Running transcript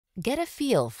Get a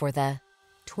feel for the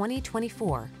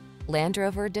 2024 Land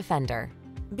Rover Defender.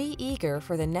 Be eager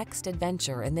for the next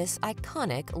adventure in this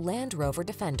iconic Land Rover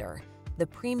Defender, the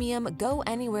premium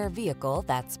go-anywhere vehicle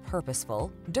that's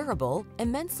purposeful, durable,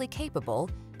 immensely capable,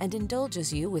 and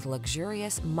indulges you with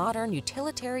luxurious, modern,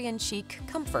 utilitarian chic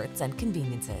comforts and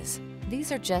conveniences.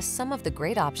 These are just some of the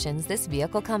great options this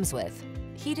vehicle comes with: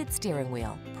 heated steering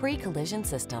wheel, pre-collision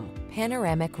system,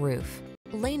 panoramic roof,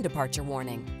 lane departure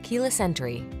warning, keyless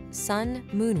entry, sun,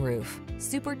 moonroof,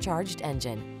 supercharged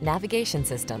engine, navigation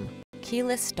system,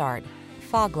 keyless start,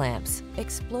 fog lamps.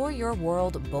 Explore your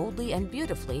world boldly and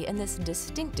beautifully in this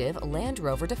distinctive Land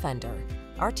Rover Defender.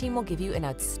 Our team will give you an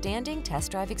outstanding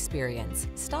test drive experience.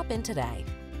 Stop in today.